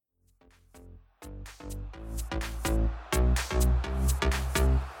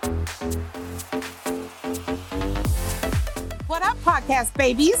podcast,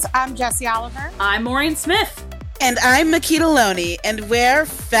 babies. I'm Jessie Oliver. I'm Maureen Smith. And I'm Makita Loney, and we're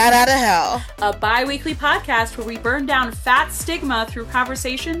Fat Outta Hell, a bi-weekly podcast where we burn down fat stigma through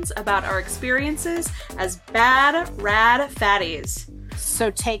conversations about our experiences as bad, rad fatties. So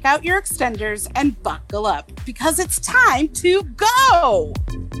take out your extenders and buckle up, because it's time to go!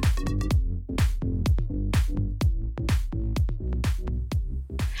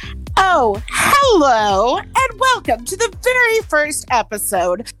 Oh, hello, and welcome to the very first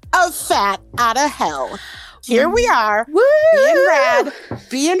episode of Fat Outta Hell. Here we are, Woo! being rad,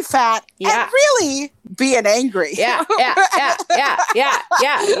 being fat, and really being angry. Yeah.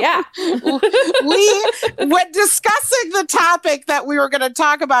 When discussing the topic that we were going to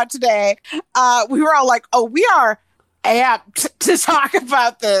talk about today, we were all like, oh, we are amped to talk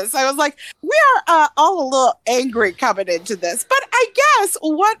about this. I was like, we are all a little angry coming into this. But I guess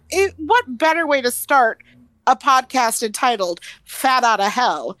what better way to start a podcast entitled Fat Outta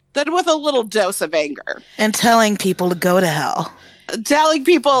Hell than with a little dose of anger. And telling people to go to hell. Telling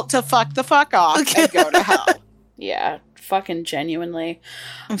people to fuck the fuck off and go to hell. Yeah, fucking genuinely.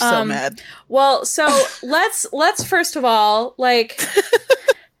 I'm so mad. Well, so let's first of all, like,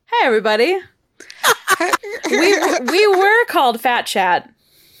 hey everybody. we were called Fat Chat.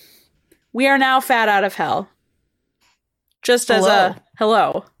 We are now Fat Out of Hell. Just as a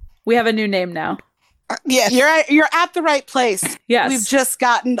hello. We have a new name now. Yes. You're at the right place. Yes. We've just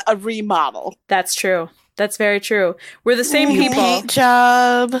gotten a remodel. That's true. That's very true. We're the same people. Paint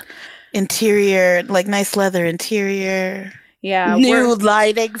job, interior, like nice leather interior. Yeah. New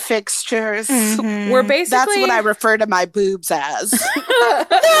lighting fixtures. Mm-hmm. We're basically... That's what I refer to my boobs as.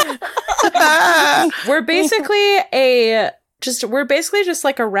 We're basically just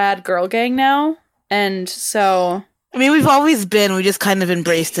like a rad girl gang now. And so... I mean, we've always been. We just kind of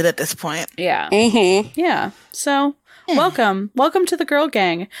embraced it at this point. Yeah. Mm-hmm. Yeah. So, welcome. Welcome to the girl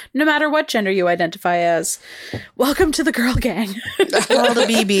gang. No matter what gender you identify as. Welcome to the girl gang. All the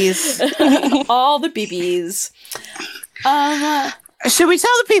BBs. All the BBs. Should we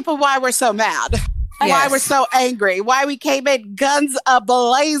tell the people why we're so mad? Yes. Why we're so angry? Why we came in guns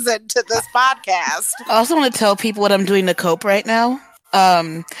a-blazing to this podcast? I also want to tell people what I'm doing to cope right now.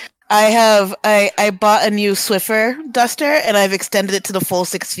 I bought a new Swiffer duster and I've extended it to the full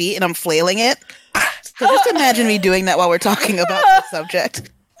 6 feet and I'm flailing it. So just imagine me doing that while we're talking about this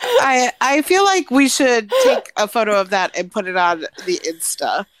subject. I feel like we should take a photo of that and put it on the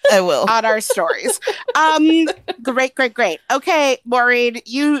Insta. I will. On our stories. Great. Okay, Maureen,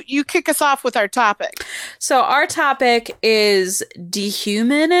 you kick us off with our topic. So our topic is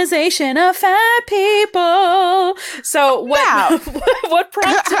dehumanization of fat people. So what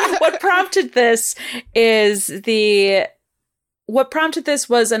prompted this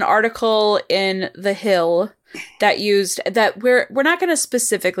was an article in The Hill that we're not going to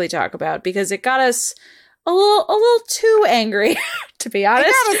specifically talk about because it got us a little too angry, to be honest.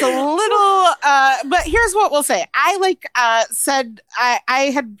 It got us a little, but here's what we'll say. I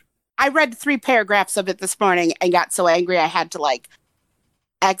read 3 paragraphs of it this morning and got so angry I had to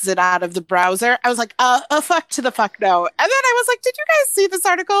exit out of the browser. I was like, fuck to the fuck no. And then I was like, did you guys see this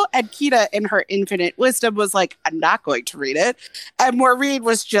article? And Kita, in her infinite wisdom, was like, I'm not going to read it. And Maureen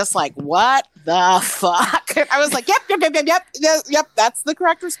was just like, what the fuck? And I was like, yep, that's the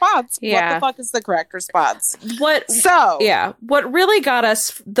correct response. Yeah. What the fuck is the correct response? What really got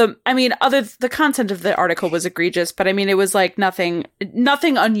us, the content of the article was egregious, but I mean, it was like nothing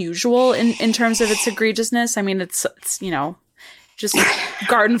unusual in terms of its egregiousness. I mean, it's just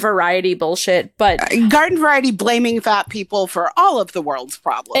garden variety bullshit, but garden variety blaming fat people for all of the world's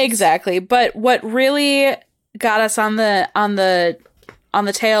problems. Exactly. But what really got us on the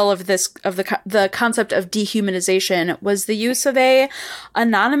tail of the concept of dehumanization was the use of a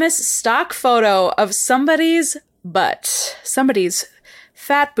anonymous stock photo of somebody's butt, somebody's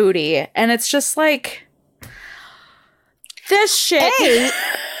fat booty, and it's just like this shit. Hey,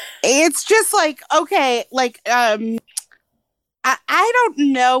 it's just like, okay, I don't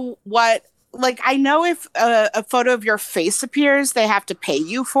know what, I know if a photo of your face appears, they have to pay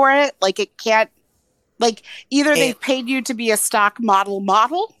you for it. It can't, either they've paid you to be a stock model,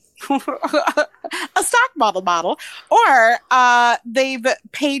 a stock model, or they've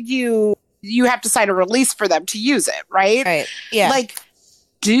paid you have to sign a release for them to use it, right? Right, yeah.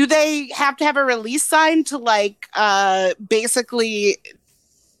 Do they have to have a release signed to, basically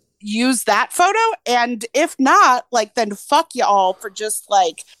use that photo? And if not, then fuck y'all for just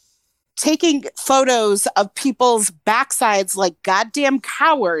taking photos of people's backsides like goddamn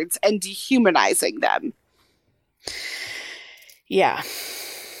cowards and dehumanizing them. Yeah.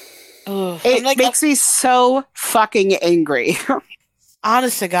 Ugh. It makes me so fucking angry.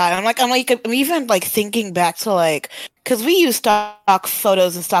 Honest to God, I'm even like thinking back to like, because we use stock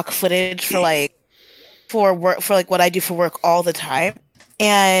photos and stock footage for like for work, for like what I do for work all the time,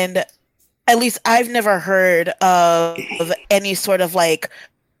 and at least I've never heard of any sort of like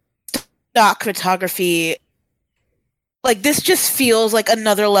stock photography. Like, this just feels like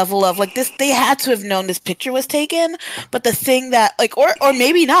another level of like this. They had to have known this picture was taken, but the thing that like, or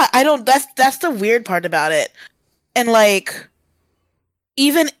maybe not. I don't. That's the weird part about it, and like.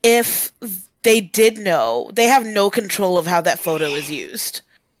 Even if they did know, they have no control of how that photo is used,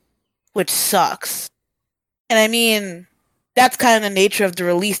 which sucks. And I mean, that's kind of the nature of the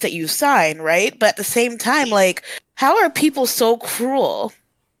release that you sign, right? But at the same time, like, how are people so cruel?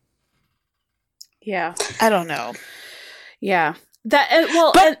 Yeah. I don't know. Yeah. That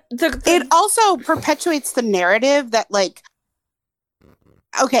well, but it also perpetuates the narrative that like,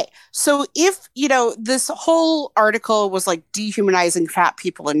 okay, so if, this whole article was like dehumanizing fat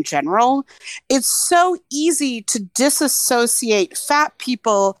people in general, it's so easy to disassociate fat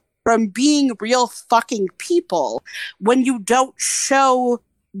people from being real fucking people when you don't show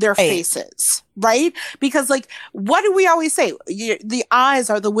their faces, right? Because like, what do we always say? The eyes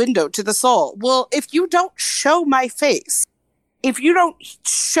are the window to the soul. Well, if you don't show my face, if you don't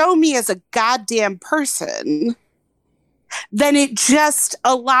show me as a goddamn person, then it just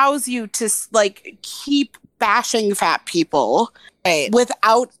allows you to like keep bashing fat people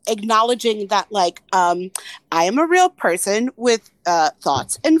without acknowledging that like I am a real person with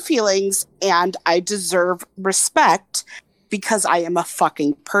thoughts and feelings and I deserve respect because I am a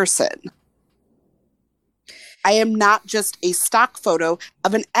fucking person. I am not just a stock photo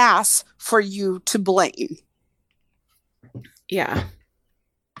of an ass for you to blame. Yeah.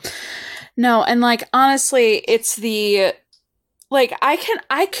 No, and like honestly, it's the like I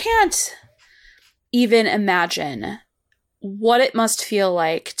can't even imagine what it must feel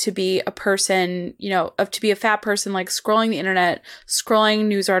like to be a person, to be a fat person, like scrolling the internet, scrolling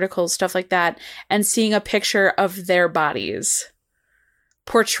news articles, stuff like that, and seeing a picture of their bodies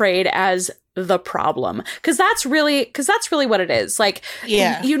portrayed as the problem. Because that's really what it is. Like,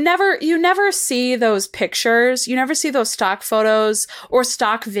 yeah, you never see those pictures, you never see those stock photos or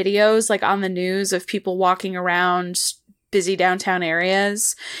stock videos like on the news of people walking around busy downtown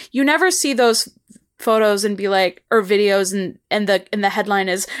areas. You never see those photos and be like, or videos and the headline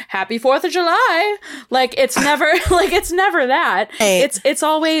is Happy 4th of July. Like, it's never like it's never that. It's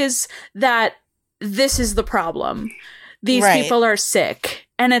always that this is the problem. These people are sick.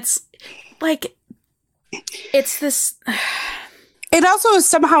 And it's like, it's this. It also is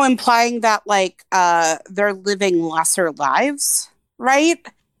somehow implying that like they're living lesser lives, right?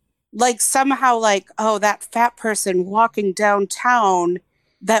 Like somehow like, oh, that fat person walking downtown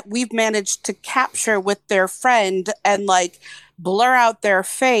that we've managed to capture with their friend and like blur out their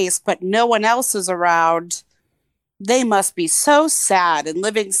face, but no one else is around. They must be so sad and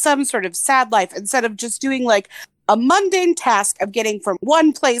living some sort of sad life instead of just doing like a mundane task of getting from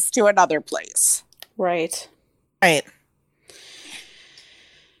one place to another place. Right.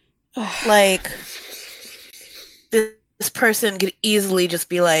 Like, this person could easily just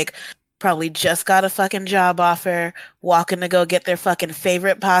be like, probably just got a fucking job offer, walking to go get their fucking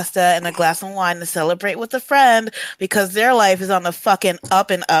favorite pasta and a glass of wine to celebrate with a friend because their life is on the fucking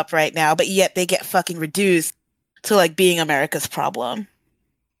up and up right now, but yet they get fucking reduced to like being America's problem.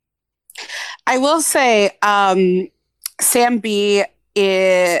 I will say, Sam B,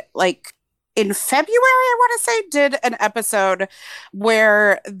 like in February, I want to say, did an episode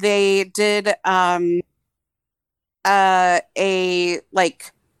where they did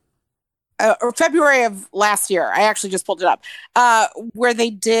or February of last year. I actually just pulled it up, where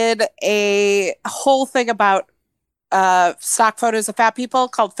they did a whole thing about stock photos of fat people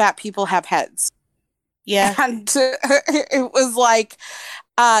called "Fat People Have Heads." Yeah, and it was like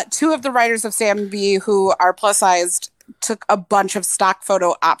two of the writers of Sam B, who are plus sized, took a bunch of stock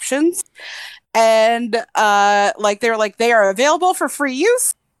photo options, and like they were like, they are available for free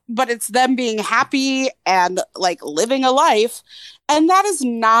use, but it's them being happy and like living a life. And that is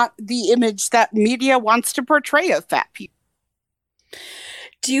not the image that media wants to portray of fat people.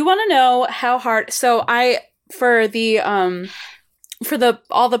 Do you want to know how hard? So for all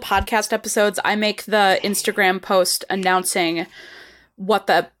the podcast episodes, I make the Instagram post announcing what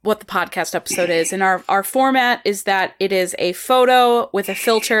the podcast episode is. And our format is that it is a photo with a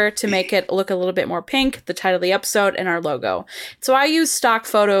filter to make it look a little bit more pink, the title of the episode, and our logo. So I use stock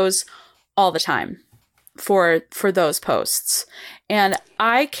photos all the time for those posts. And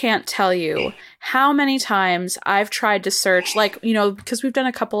I can't tell you how many times I've tried to search, like, you know, because we've done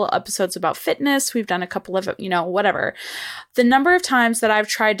a couple of episodes about fitness, we've done a couple of, you know, whatever. The number of times that I've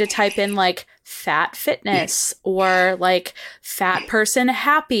tried to type in like fat fitness or like fat person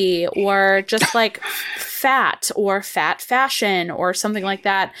happy or just like fat or fat fashion or something like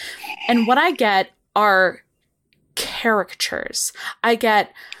that. And what I get are caricatures. I'll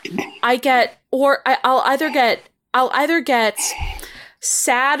either get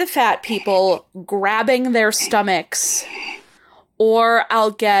sad fat people grabbing their stomachs, or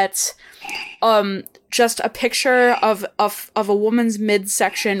I'll get just a picture of a woman's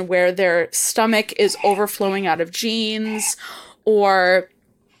midsection where their stomach is overflowing out of jeans, or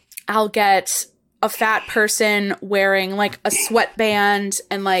I'll get a fat person wearing like a sweatband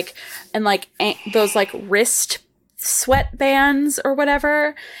and those like wrist sweatbands or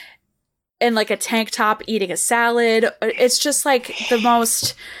whatever, and like a tank top eating a salad. It's just like the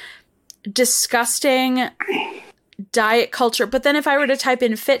most disgusting diet culture. But then if I were to type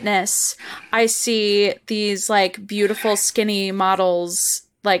in fitness, I see these like beautiful skinny models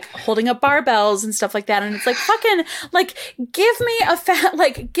like holding up barbells and stuff like that, and it's like, fucking, like, give me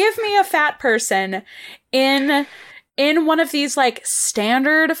a fat person in one of these like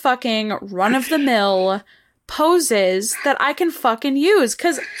standard fucking run-of-the-mill poses that I can fucking use,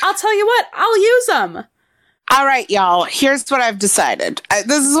 because I'll tell you what, I'll use them. All right, y'all, here's what I've decided.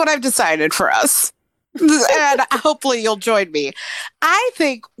 This is what I've decided for us. And hopefully you'll join me. I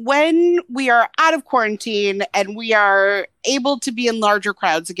think when we are out of quarantine and we are able to be in larger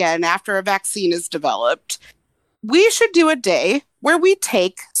crowds again after a vaccine is developed, we should do a day where we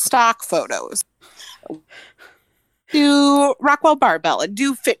take stock photos. Do Rockwell Barbell and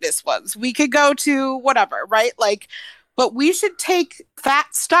do fitness ones. We could go to whatever, right? Like, but we should take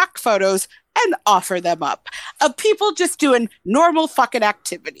fat stock photos and offer them up of people just doing normal fucking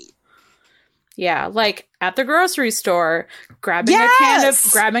activity. Yeah, like at the grocery store, grabbing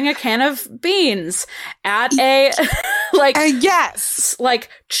a can of beans, at a like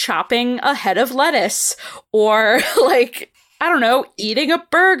chopping a head of lettuce, or like, I don't know, eating a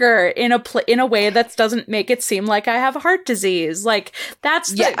burger in a way that doesn't make it seem like I have heart disease. Like,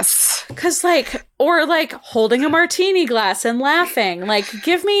 that's because like, or like holding a martini glass and laughing. Like,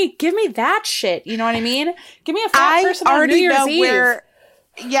 give me that shit. You know what I mean? Give me a fat person on New Year's Eve.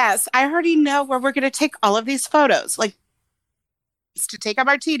 Yes, I already know where we're going to take all of these photos. Like, to take a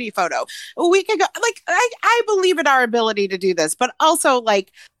martini photo. We can go, like, I believe in our ability to do this, but also,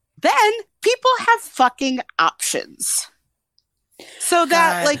 like, then people have fucking options. So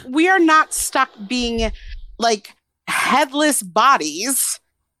that, like, we are not stuck being, like, headless bodies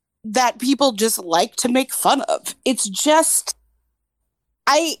that people just like to make fun of. It's just,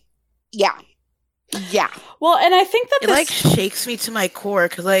 yeah. Well, and I think that it like shakes me to my core,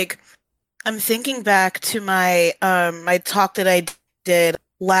 because like I'm thinking back to my my talk that I did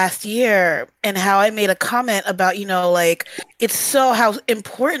last year, and how I made a comment about, you know, like, it's so how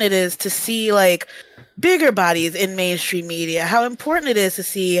important it is to see like bigger bodies in mainstream media, how important it is to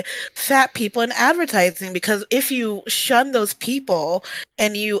see fat people in advertising, because if you shun those people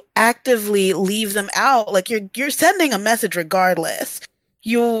and you actively leave them out, like you're sending a message regardless.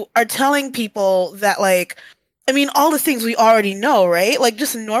 You are telling people that, like, I mean, all the things we already know, right? Like,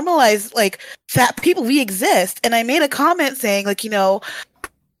 just normalize, like, fat people, we exist. And I made a comment saying, like, you know,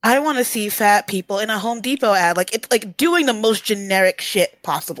 I want to see fat people in a Home Depot ad. Like, it's like doing the most generic shit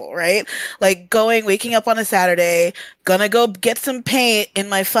possible, right? Like, waking up on a Saturday, gonna go get some paint in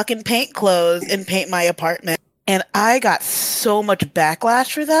my fucking paint clothes and paint my apartment. And I got so much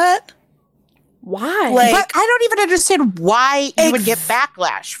backlash for that. Why? Like, but I don't even understand why you would get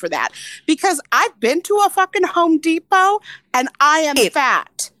backlash for that. Because I've been to a fucking Home Depot and I am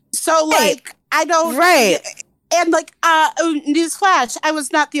fat. So, like, I don't... Right. And, like, newsflash, I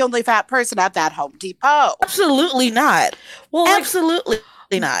was not the only fat person at that Home Depot. Absolutely not. Well, absolutely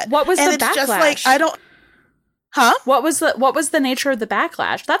not. What was the backlash? Just like, I don't... Huh? What was the nature of the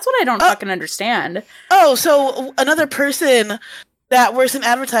backlash? That's what I don't fucking understand. Oh, so another person that works in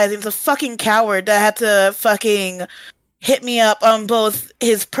advertising is a fucking coward that had to fucking hit me up on both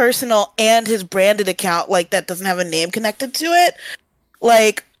his personal and his branded account, like, that doesn't have a name connected to it.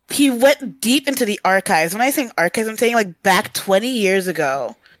 Like, he went deep into the archives. When I say archives, I'm saying, like, back 20 years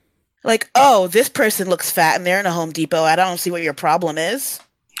ago. Like, oh, this person looks fat and they're in a Home Depot. I don't see what your problem is.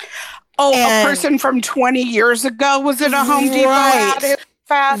 Oh, a person from 20 years ago was in a Home Depot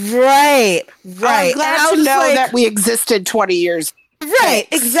fat? Right. I'm glad to know that we existed 20 years. Right,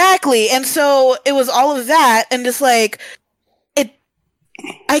 exactly. And so it was all of that, and just like,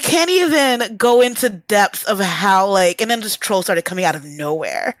 I can't even go into depth of how, like, and then this troll started coming out of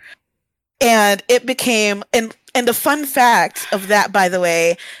nowhere. And it became, and the fun fact of that, by the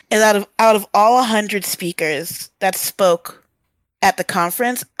way, is out of all 100 speakers that spoke at the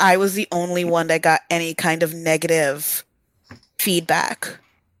conference, I was the only one that got any kind of negative feedback.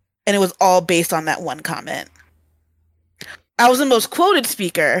 And it was all based on that one comment. I was the most quoted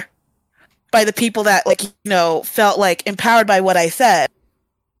speaker by the people that, like, you know, felt like empowered by what I said.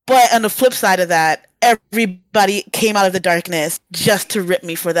 But on the flip side of that, everybody came out of the darkness just to rip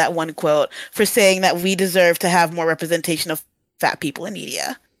me for that one quote, for saying that we deserve to have more representation of fat people in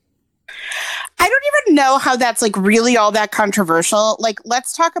media. I don't even know how that's like really all that controversial. Like,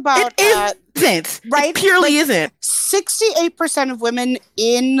 let's talk about it isn't. Right? It purely isn't. 68% of women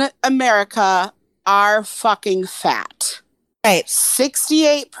in America are fucking fat. Right.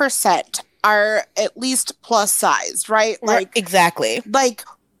 68% are at least plus sized, right? Like, exactly. Like,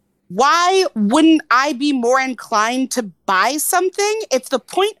 why wouldn't I be more inclined to buy something? If the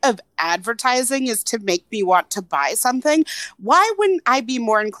point of advertising is to make me want to buy something, why wouldn't I be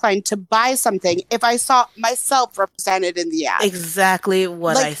more inclined to buy something if I saw myself represented in the ad? Exactly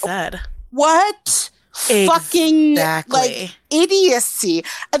what Like, I said. What? Exactly. Fucking like idiocy.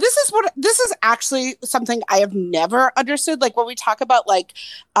 And this is actually something I have never understood. Like, when we talk about like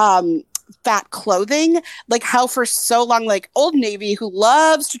fat clothing, like how for so long, like Old Navy, who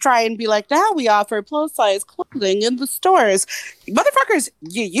loves to try and be like, now we offer plus size clothing in the stores. Motherfuckers,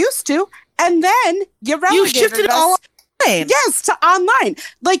 you used to, and then you shifted us, online. Yes, to online.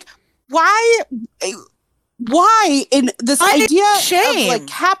 Like, why in this idea of like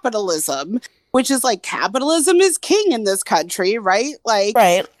capitalism, which is like capitalism is king in this country, right? Like,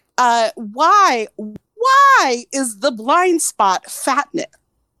 right. Why is the blind spot fatness?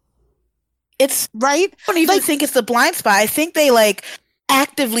 It's right. I don't even think it's the blind spot. I think they like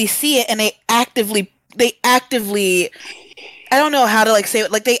actively see it, and they actively I don't know how to like say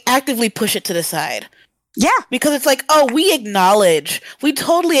it, like they actively push it to the side. Yeah. Because it's like, oh, we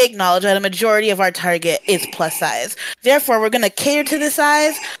totally acknowledge that a majority of our target is plus size. Therefore, we're going to cater to the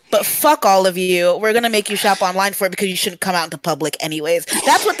size, but fuck all of you. We're going to make you shop online for it because you shouldn't come out into public anyways.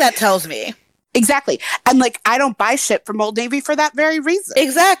 That's what that tells me. Exactly. And like, I don't buy shit from Old Navy for that very reason.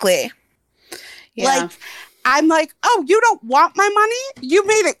 Exactly. Yeah. Like, I'm like, oh, you don't want my money? You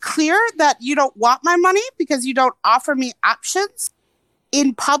made it clear that you don't want my money because you don't offer me options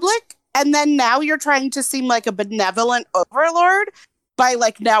in public. And then now you're trying to seem like a benevolent overlord by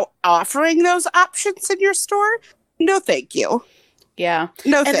like now offering those options in your store? No, thank you. Yeah.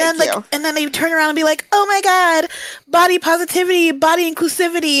 No, thank you. And then they turn around and be like, oh my God, body positivity, body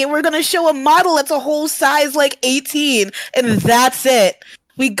inclusivity. We're going to show a model that's a whole size like 18. And that's it.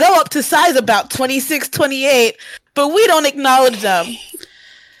 We go up to size about 26, 28, but we don't acknowledge them.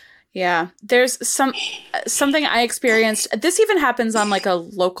 Yeah, there's something I experienced. This even happens on like a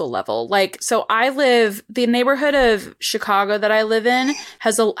local level. Like, so the neighborhood of Chicago that I live in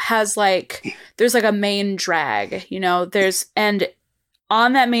has like, there's like a main drag, you know, and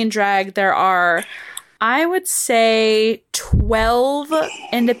on that main drag, there are, I would say 12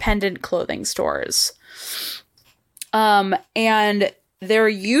 independent clothing stores. And there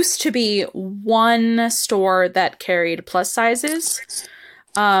used to be one store that carried plus sizes.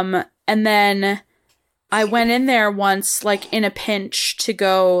 And then I went in there once, like in a pinch to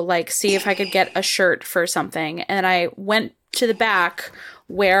go like see if I could get a shirt for something. And I went to the back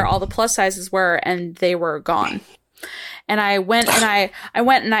where all the plus sizes were and they were gone. And I went and I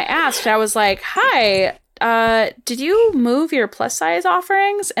asked, I was like, hi, did you move your plus size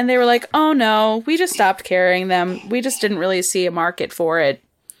offerings? And they were like, oh no, we just stopped carrying them. We just didn't really see a market for it.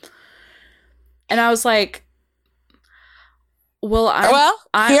 And I was like, here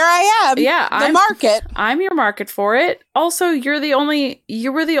I am. Yeah, the market. I'm your market for it. Also, you were the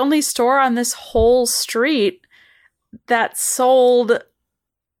only store on this whole street that sold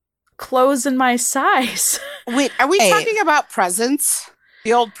clothes in my size. Wait, are we talking about Presence?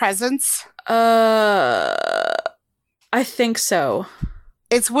 The old Presence? I think so.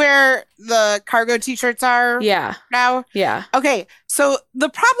 It's where the cargo t-shirts are now? Yeah. Okay, so the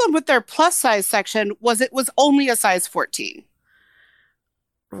problem with their plus size section was it was only a size 14.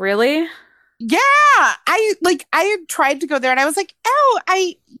 Really? Yeah. I had tried to go there and I was like, oh,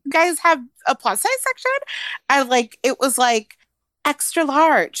 you guys have a plus size section? And like, it was like extra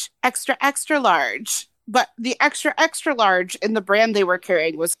large, extra large. But the extra large in the brand they were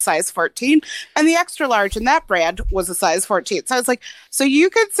carrying was size 14. And the extra large in that brand was a size 14. So I was like, so you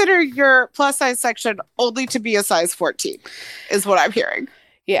consider your plus size section only to be a size 14 is what I'm hearing.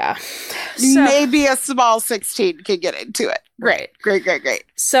 Yeah. So, maybe a small 16 can get into it. Right. Great.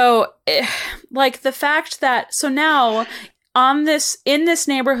 So, like the fact that now in this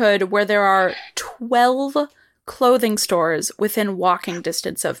neighborhood where there are 12 clothing stores within walking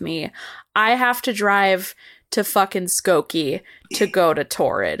distance of me, I have to drive to fucking Skokie to go to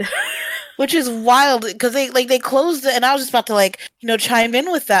Torrid. Which is wild because they closed it, and I was just about to chime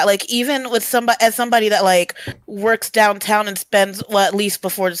in with that. Like, even with somebody that like works downtown and spends at least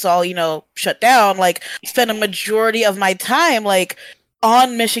before it's all shut down, like spend a majority of my time like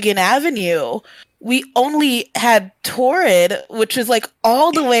on Michigan Avenue. We only had Torrid, which is like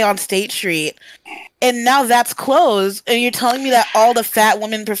all the way on State Street, and now that's closed. And you're telling me that all the fat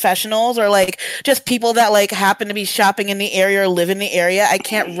women professionals or like just people that like happen to be shopping in the area or live in the area, I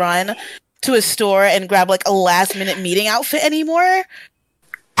can't run to a store and grab like a last minute meeting outfit anymore.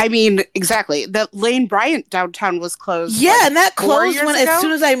 I mean, exactly. The Lane Bryant downtown was closed. Yeah, and that closed as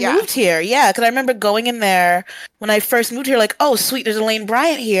soon as I Yeah. moved here. Yeah, because I remember going in there when I first moved here, like, oh, sweet, there's a Lane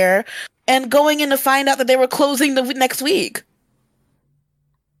Bryant here, and going in to find out that they were closing the next week.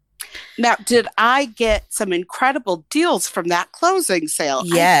 Now, did I get some incredible deals from that closing sale?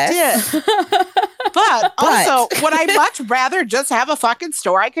 Yes. I did. But also, would I much rather just have a fucking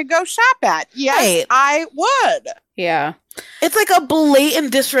store I could go shop at? Yes, Right. I would. Yeah. It's like a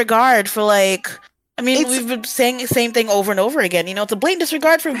blatant disregard for like, I mean, we've been saying the same thing over and over again. It's a blatant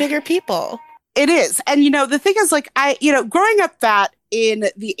disregard for bigger people. It is. And, the thing is, like, growing up fat in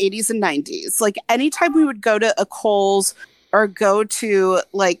the 80s and 90s, like, anytime we would go to a Kohl's or go to,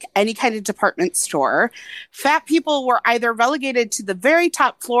 like, any kind of department store, fat people were either relegated to the very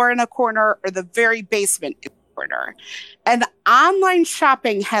top floor in a corner or the very basement in a corner. And online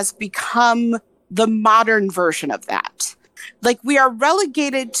shopping has become the modern version of that. Like, we are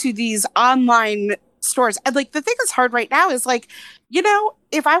relegated to these online stores. And, like, the thing that's hard right now is, like,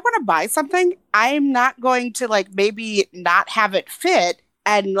 if I want to buy something, I'm not going to, like, maybe not have it fit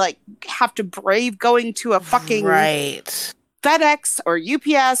and, like, have to brave going to a fucking right FedEx or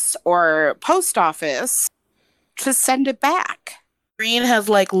UPS or post office to send it back. Green has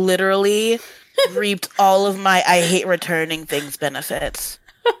like literally reaped all of my I hate returning things benefits.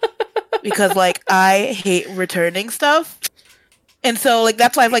 Because like I hate returning stuff. And so like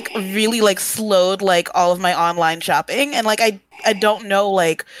that's why I've like really like slowed like all of my online shopping, and like I don't know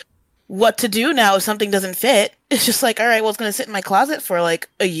like what to do now if something doesn't fit. It's just like, all right, well, it's gonna sit in my closet for like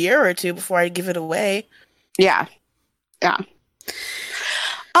a year or two before I give it away. Yeah.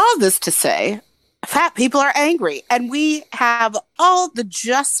 All this to say, fat people are angry, and we have all the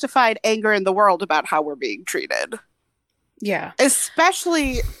justified anger in the world about how we're being treated. Yeah.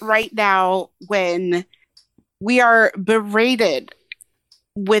 Especially right now when we are berated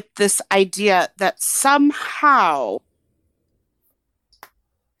with this idea that somehow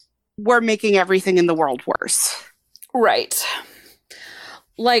we're making everything in the world worse. Right.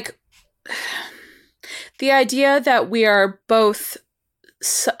 Like, the idea that we are both,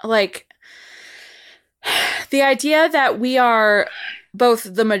 like, the idea that we are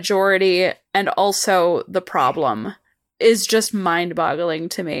both the majority and also the problem is just mind-boggling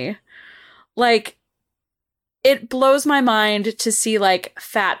to me. Like, it blows my mind to see, like,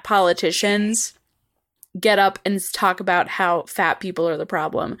 fat politicians get up and talk about how fat people are the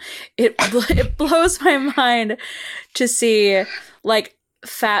problem. It blows my mind to see, like,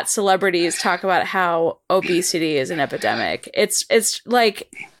 fat celebrities talk about how obesity is an epidemic. It's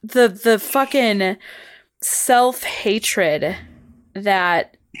like the fucking self-hatred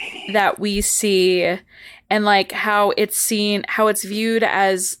that we see, and like how it's viewed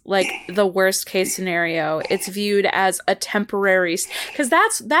as like the worst case scenario. It's viewed as a temporary, because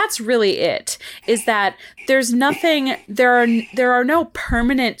that's really it, is that there's nothing, there are no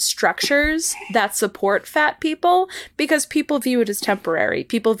permanent structures that support fat people, because people view it as temporary.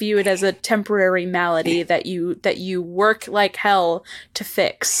 People view it as a temporary malady that you work like hell to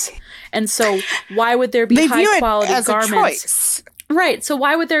fix. And so why would there be high quality garments? Right. So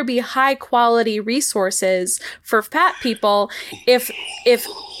why would there be high quality resources for fat people if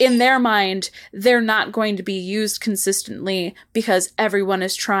in their mind they're not going to be used consistently because everyone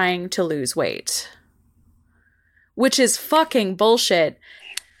is trying to lose weight? Which is fucking bullshit.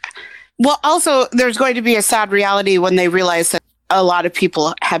 Well, also, there's going to be a sad reality when they realize that a lot of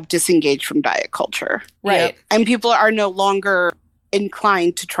people have disengaged from diet culture. Right. And people are no longer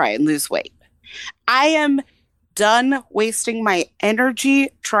inclined to try and lose weight. I am done wasting my energy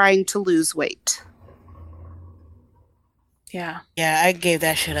trying to lose weight. Yeah. Yeah, I gave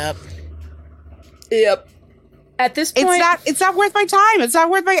that shit up. Yep. At this point, it's not worth my time. It's not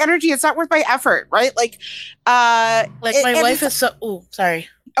worth my energy. It's not worth my effort, right? Like my life is so. Oh, sorry.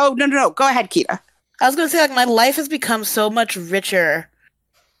 Oh, no. Go ahead, Kita. I was going to say, like, my life has become so much richer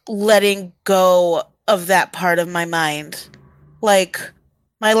letting go of that part of my mind. Like,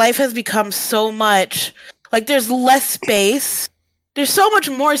 my life has become so much, like, there's less space. There's so much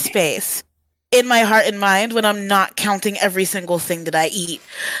more space in my heart and mind when I'm not counting every single thing that I eat.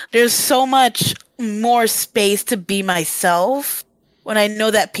 There's so much more space to be myself when I know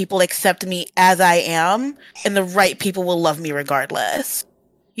that people accept me as I am, and the right people will love me regardless.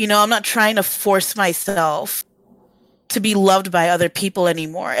 You know, I'm not trying to force myself to be loved by other people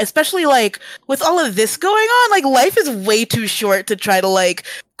anymore. Especially, like, with all of this going on, like, life is way too short to try to, like,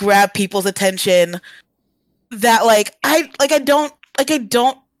 grab people's attention that, like, I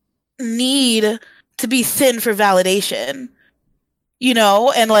don't need to be thin for validation, you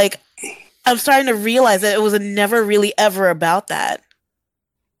know? And, like, I'm starting to realize that it was never really ever about that.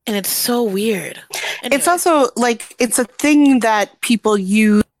 And it's so weird. Anyway. It's also, like, it's a thing that people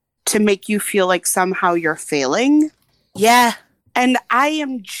use to make you feel like somehow you're failing. Yeah. And I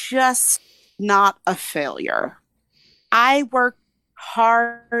am just not a failure. I work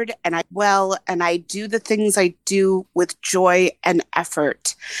hard and I do the things I do with joy and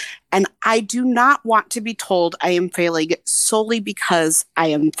effort. And I do not want to be told I am failing solely because I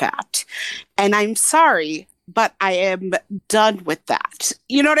am fat. And I'm sorry, but I am done with that.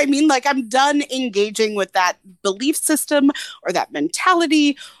 You know what I mean? Like, I'm done engaging with that belief system or that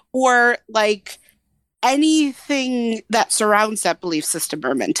mentality or, like, anything that surrounds that belief system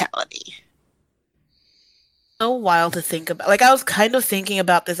or mentality. So wild to think about. Like, I was kind of thinking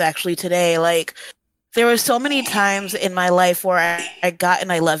about this actually today. Like, there were so many times in my life where I got an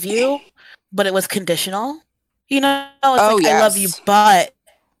I love you, but it was conditional. You know, it's like, yes. I love you, but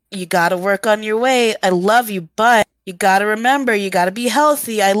you gotta work on your weight. I love you, but you gotta remember, you gotta be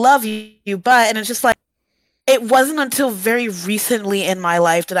healthy. I love you, but, and it's just like, it wasn't until very recently in my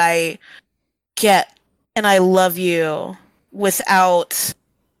life that I get an I love you without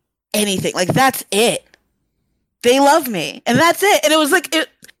anything. Like, that's it. They love me, and that's it. And it was like,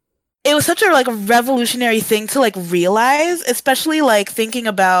 it was such a, like, a revolutionary thing to, like, realize, especially, like, thinking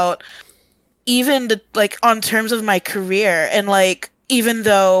about even the, like, on terms of my career. And, like, even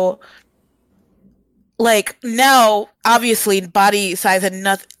though, like, now obviously body size had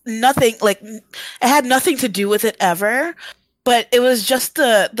nothing, like, it had nothing to do with it ever, but it was just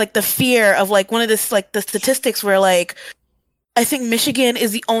the, like, the fear of, like, one of this, like, the statistics where, like, I think Michigan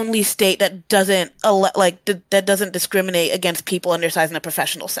is the only state that doesn't that doesn't discriminate against people undersized in a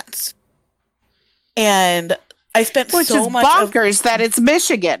professional sense. And I spent Which so is much bonkers that it's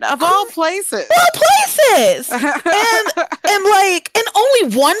Michigan of all places. All places, and like, in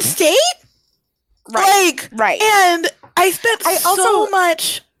only one state, right? Like, right. And I spent so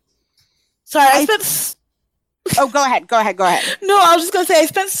much. Sorry, I spent. Oh, go ahead. No, I was just gonna say I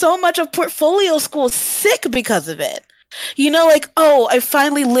spent so much of portfolio school sick because of it. You know, like, oh, I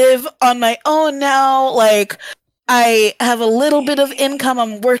finally live on my own now. Like, I have a little bit of income.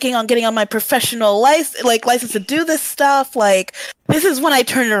 I'm working on getting on my professional license to do this stuff. Like, this is when I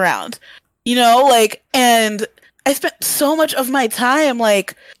turn it around, you know, like, and I spent so much of my time,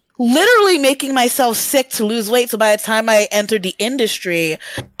 like, literally making myself sick to lose weight. So by the time I entered the industry,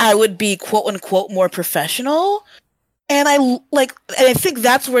 I would be quote unquote more professional. And I think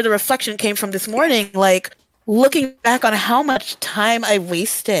that's where the reflection came from this morning. Like, looking back on how much time I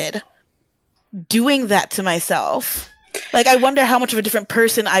wasted doing that to myself. Like, I wonder how much of a different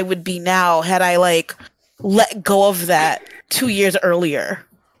person I would be now had I, like, let go of that 2 years earlier.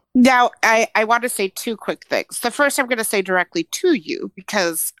 Now, I want to say two quick things. The first I'm going to say directly to you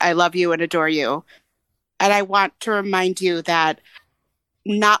because I love you and adore you. And I want to remind you that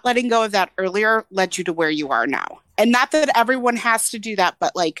not letting go of that earlier led you to where you are now. And not that everyone has to do that,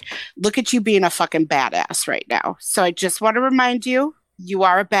 but, like, look at you being a fucking badass right now. So I just want to remind you, you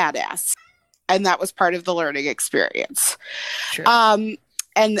are a badass. And that was part of the learning experience. Sure.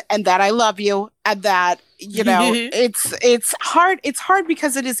 And that I love you, and that, you know, it's hard. It's hard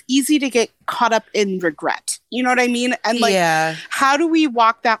because it is easy to get caught up in regret. You know what I mean? And, like, how do we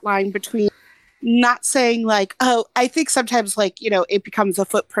walk that line between not saying, like, oh, I think sometimes, like, you know, it becomes a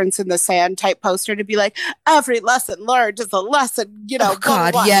footprints in the sand type poster to be like, every lesson learned is a lesson, you know. Oh,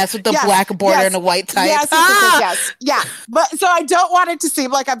 God, yes, with the black border and the white type. Yes, yeah. But so I don't want it to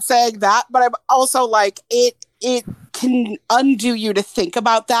seem like I'm saying that, but I'm also like, it can undo you to think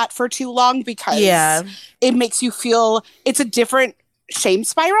about that for too long because it makes you feel it's a different shame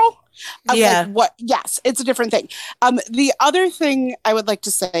spiral. Yes, it's a different thing. The other thing I would like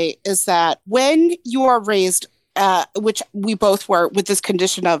to say is that when you are raised, which we both were, with this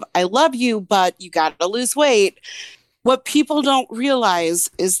condition of I love you, but you got to lose weight, What people don't realize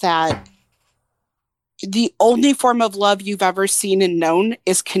is that the only form of love you've ever seen and known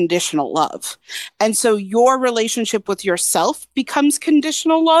is conditional love. And so your relationship with yourself becomes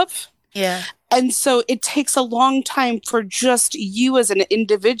conditional love. Yeah. And so it takes a long time for just you as an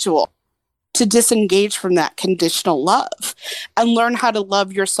individual to disengage from that conditional love and learn how to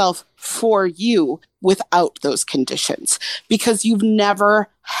love yourself for you without those conditions, because you've never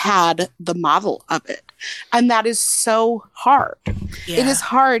had the model of it. And that is so hard. Yeah. It is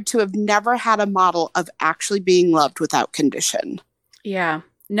hard to have never had a model of actually being loved without condition. Yeah.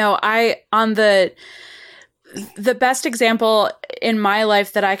 No, on the best example in my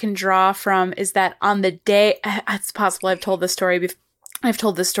life that I can draw from is that on the day, it's possible I've told this story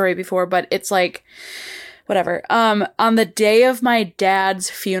before, but it's like, whatever. On the day of my dad's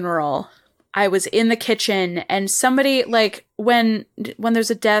funeral, I was in the kitchen and somebody, like, when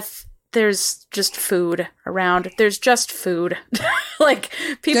there's a death, there's just food around. There's just food. Like,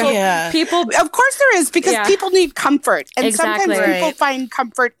 people, of course there is, because people need comfort. And Exactly. sometimes people find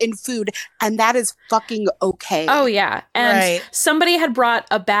comfort in food, and that is fucking okay. Oh, yeah. And somebody had brought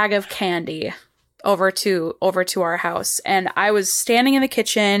a bag of candy over to our house, and I was standing in the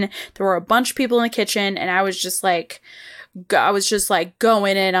kitchen. There were a bunch of people in the kitchen, and I was just like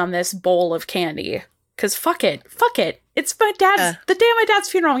going in on this bowl of candy, because fuck it, it's my dad's the day of my dad's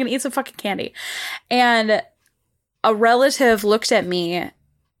funeral. I'm gonna eat some fucking candy. And a relative looked at me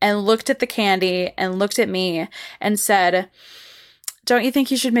and looked at the candy and looked at me and said, "Don't you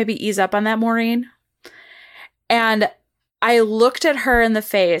think you should maybe ease up on that, Maureen?" And I looked at her in the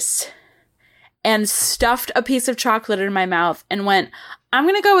face and stuffed a piece of chocolate in my mouth and went, "I'm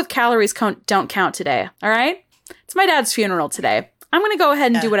going to go with calories don't count today, all right? It's my dad's funeral today. I'm going to go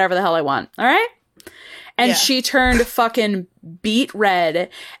ahead and do whatever the hell I want, all right?" And she turned fucking beet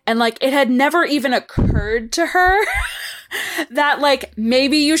red. And, like, it had never even occurred to her that, like,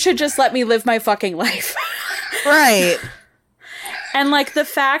 maybe you should just let me live my fucking life. Right. And, like, the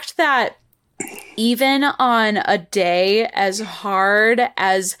fact that even on a day as hard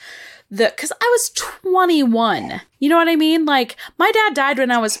as because I was 21, you know what I mean? Like, my dad died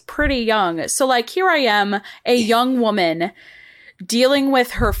when I was pretty young. So, like, here I am, a young woman dealing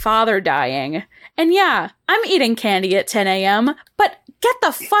with her father dying. And yeah, I'm eating candy at 10 a.m., but get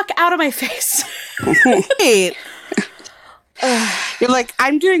the fuck out of my face. You're like,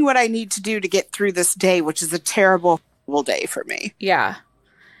 I'm doing what I need to do to get through this day, which is a terrible day for me. Yeah.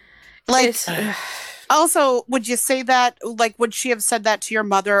 Like, also, would you say that, like, would she have said that to your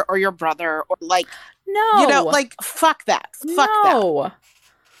mother or your brother? Or, like, no. You know, like, fuck that. Fuck that.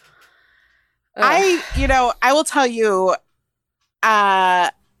 I will tell you,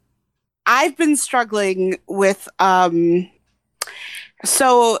 I've been struggling with,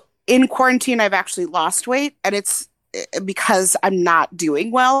 so in quarantine, I've actually lost weight, and it's because I'm not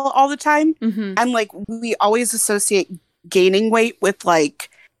doing well all the time. Mm-hmm. And, like, we always associate gaining weight with, like,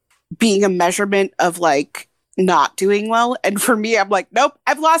 being a measurement of, like, not doing well. And for me, I'm like, nope,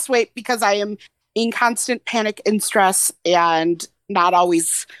 I've lost weight because I am in constant panic and stress and not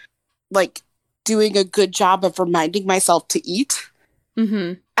always, like, doing a good job of reminding myself to eat.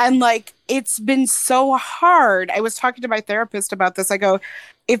 Mm-hmm. And, like, it's been so hard. I was talking to my therapist about this. I go,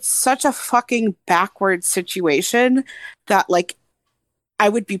 it's such a fucking backward situation that, like, I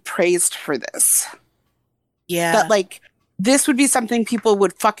would be praised for this. Yeah. That, like, this would be something people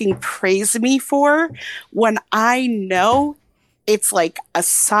would fucking praise me for, when I know it's, like, a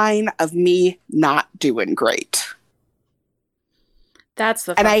sign of me not doing great. That's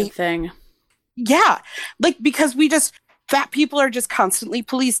the fucking thing. Yeah. Like, because fat people are just constantly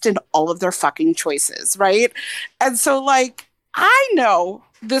policed in all of their fucking choices, right? And so, like, I know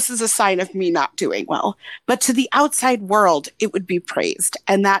this is a sign of me not doing well, but to the outside world, it would be praised.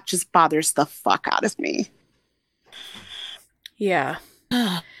 And that just bothers the fuck out of me. Yeah.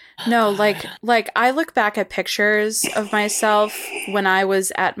 No, like I look back at pictures of myself when I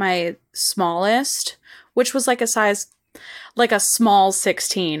was at my smallest, which was like a size, like a small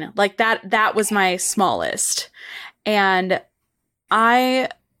 16. Like that was my smallest. And I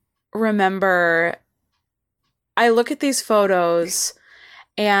remember I look at these photos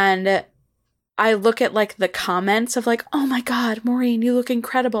and I look at, like, the comments of, like, "Oh my God, Maureen, you look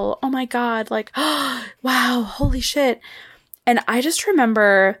incredible. Oh my God, like, oh, wow, holy shit." And I just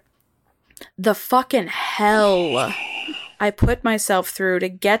remember the fucking hell I put myself through to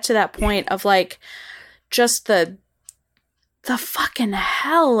get to that point of, like, just the the fucking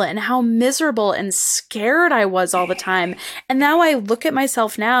hell and how miserable and scared I was all the time. And now I look at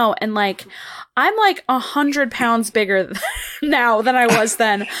myself now and like, I'm like 100 pounds bigger now than I was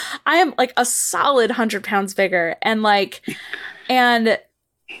then. I am like a solid 100 pounds bigger. And like,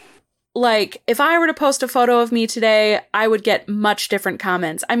 if I were to post a photo of me today, I would get much different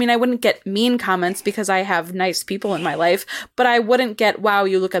comments. I mean, I wouldn't get mean comments because I have nice people in my life, but I wouldn't get, wow,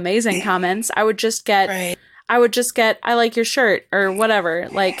 you look amazing comments. I would just get, I like your shirt or whatever,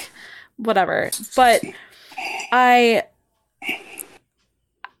 like whatever. But I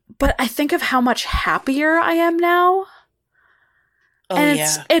think of how much happier I am now. Oh, and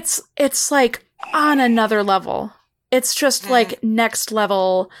yeah. it's like on another level. It's just like next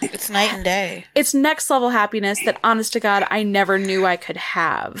level. It's night and day. It's next level happiness that, honest to God, I never knew I could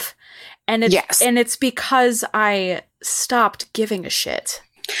have. And it's because I stopped giving a shit.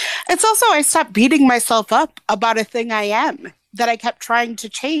 It's also I stopped beating myself up about a thing I am that I kept trying to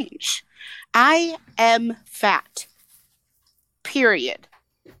change. I am fat. Period.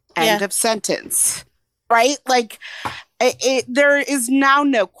 End of sentence. Right? Like, there is now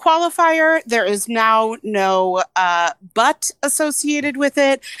no qualifier. There is now no but associated with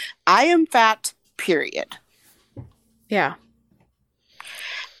it. I am fat, period. Yeah.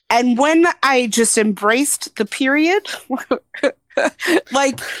 And when I just embraced the period,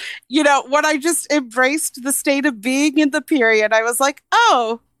 like, you know, when I just embraced the state of being in the period, I was like,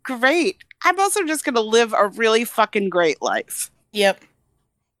 oh, great. I'm also just going to live a really fucking great life. Yep.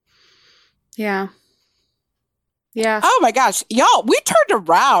 Yeah. Yeah. Oh my gosh. Y'all, we turned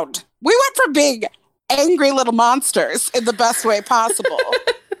around. We went from being angry little monsters in the best way possible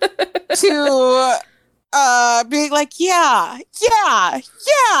to being like, yeah.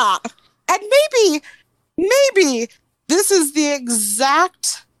 And maybe this is the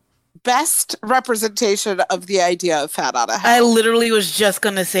exact best representation of the idea of fat out of hell. I literally was just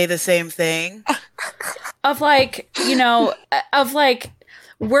going to say the same thing. Of like, you know, of like,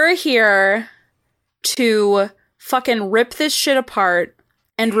 we're here to fucking rip this shit apart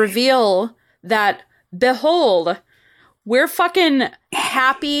and reveal that, behold, we're fucking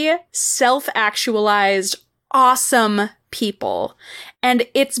happy, self-actualized, awesome people. And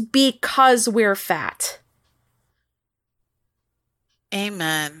it's because we're fat.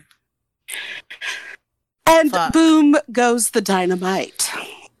 Amen. And boom goes the dynamite.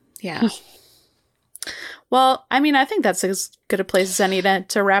 Yeah. Well, I mean, I think that's as good a place as any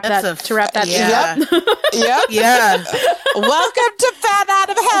to wrap that yeah. up. Yep. Yeah. Welcome to Fat Out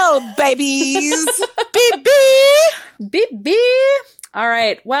of Hell, babies. Beep, beep. Beep, beep. All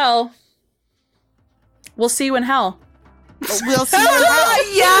right. Well, we'll see you in hell. We'll see you in hell.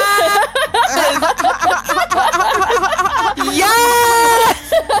 Yeah. Yeah.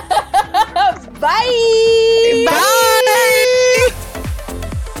 Bye. Bye.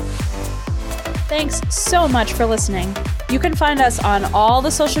 Thanks so much for listening. You can find us on all the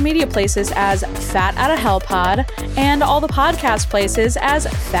social media places as Fat Outta Hell Pod and all the podcast places as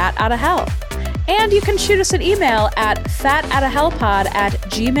Fat Outta Hell. And you can shoot us an email at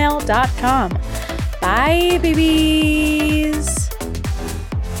fatoutahellpod@gmail.com. Bye, babies.